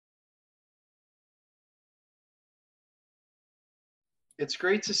It's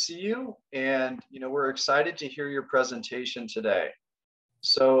great to see you, and we're excited to hear your presentation today.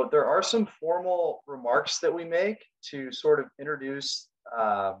 So there are some formal remarks that we make to sort of introduce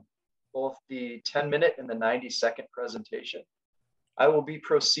both the 10-minute and the 90-second presentation. I will be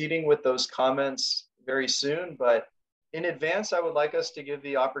proceeding with those comments very soon, but in advance, I would like us to give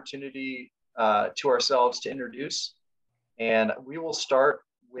the opportunity to ourselves to introduce, and we will start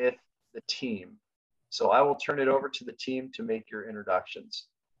with the team. So I will turn it over to the team to make your introductions.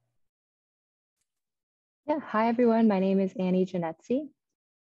 Yeah, hi everyone, my name is Annie Janetzi.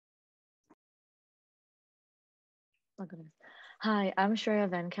 Hi, I'm Shreya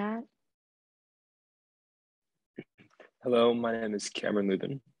Venkat. Hello, my name is Cameron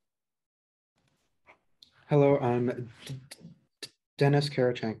Lubin. Hello, I'm Dennis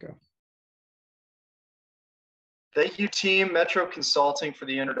Karachenko. Thank you, Team Metro Consulting, for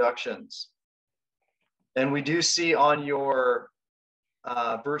the introductions. And we do see on your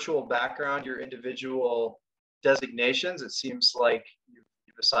virtual background your individual designations. It seems like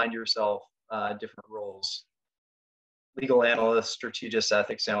you've assigned yourself different roles: legal analyst, strategist,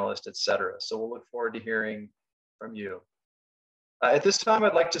 ethics analyst, etc. So we'll look forward to hearing from you. At this time,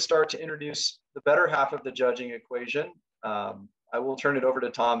 I'd like to start to introduce the better half of the judging equation. I will turn it over to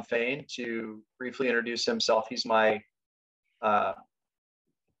Tom Fain to briefly introduce himself. He's my,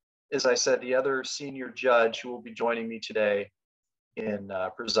 as I said, the other senior judge who will be joining me today in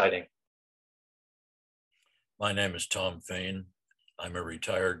presiding. My name is Tom Fain. I'm a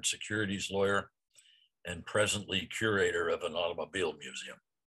retired securities lawyer and presently curator of an automobile museum.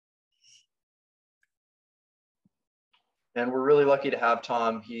 And we're really lucky to have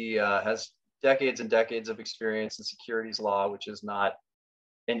Tom. He has decades and decades of experience in securities law, which is not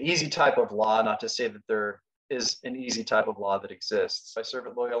an easy type of law, not to say that there is an easy type of law that exists. I serve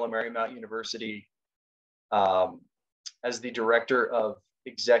at Loyola Marymount University as the director of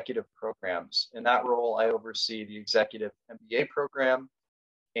executive programs. In that role, I oversee the executive MBA program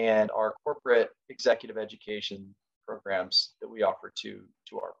and our corporate executive education programs that we offer to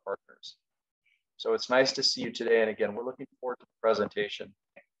our partners. So it's nice to see you today. And again, we're looking forward to the presentation.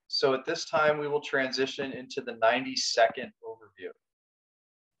 So at this time, we will transition into the 90-second overview.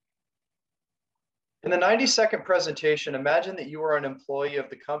 In the 90-second presentation, imagine that you are an employee of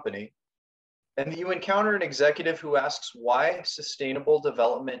the company and that you encounter an executive who asks why sustainable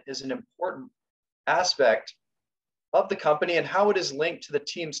development is an important aspect of the company and how it is linked to the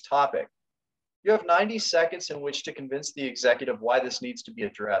team's topic. You have 90 seconds in which to convince the executive why this needs to be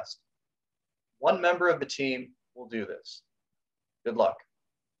addressed. One member of the team will do this. Good luck.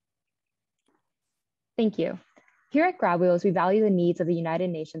 Thank you. Here at GrabWheels, we value the needs of the United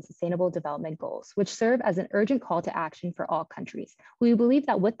Nations Sustainable Development Goals, which serve as an urgent call to action for all countries. We believe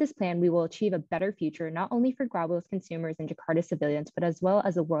that with this plan, we will achieve a better future, not only for GrabWheels consumers and Jakarta civilians, but as well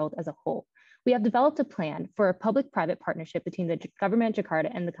as the world as a whole. We have developed a plan for a public-private partnership between the government of Jakarta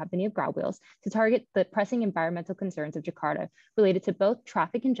and the company of GrabWheels to target the pressing environmental concerns of Jakarta related to both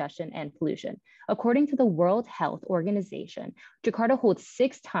traffic congestion and pollution. According to the World Health Organization, Jakarta holds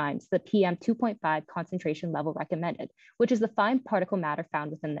 6 times the PM 2.5 concentration level recommended, which is the fine particle matter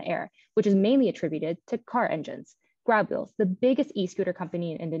found within the air, which is mainly attributed to car engines. GrabWheels, the biggest e-scooter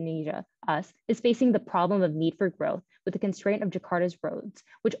company in Indonesia, is facing the problem of need for growth with the constraint of Jakarta's roads,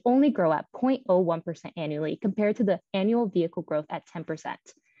 which only grow at 0.01% annually compared to the annual vehicle growth at 10%.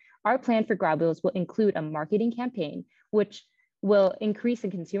 Our plan for GrabWheels will include a marketing campaign, which will increase the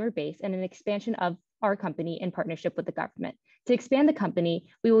consumer base and an expansion of our company in partnership with the government. To expand the company,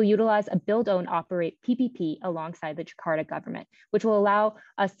 we will utilize a build, own, operate PPP alongside the Jakarta government, which will allow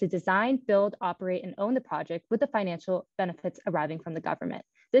us to design, build, operate, and own the project with the financial benefits arriving from the government.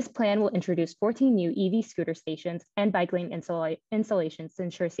 This plan will introduce 14 new EV scooter stations and bike lane installations to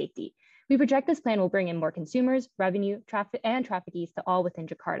ensure safety. We project this plan will bring in more consumers, revenue, traffic ease to all within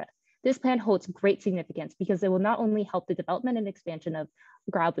Jakarta. This plan holds great significance because it will not only help the development and expansion of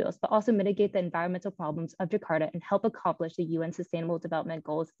GrabWheels, but also mitigate the environmental problems of Jakarta and help accomplish the UN Sustainable Development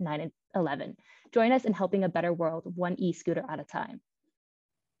Goals 9 and 11. Join us in helping a better world, one e-scooter at a time.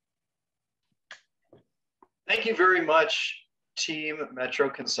 Thank you very much, Team Metro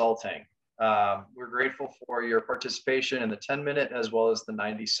Consulting. We're grateful for your participation in the 10-minute as well as the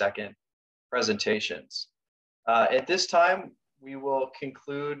 90-second presentations. At this time, we will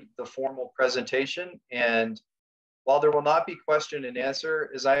conclude the formal presentation, and while there will not be question and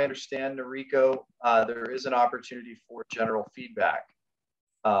answer, as I understand, Noriko, there is an opportunity for general feedback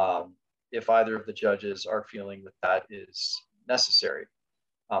if either of the judges are feeling that that is necessary.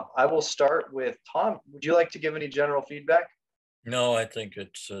 I will start with Tom. Would you like to give any general feedback? No, I think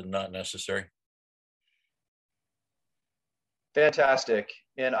it's not necessary. Fantastic.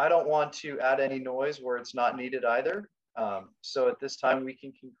 And I don't want to add any noise where it's not needed either. So at this time, we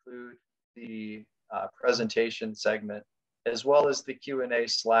can conclude the presentation segment as well as the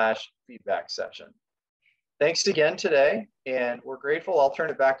Q&A/feedback session. Thanks again today, and we're grateful. I'll turn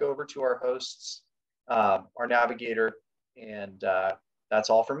it back over to our hosts, our navigator, and that's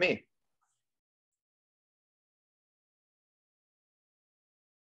all from me.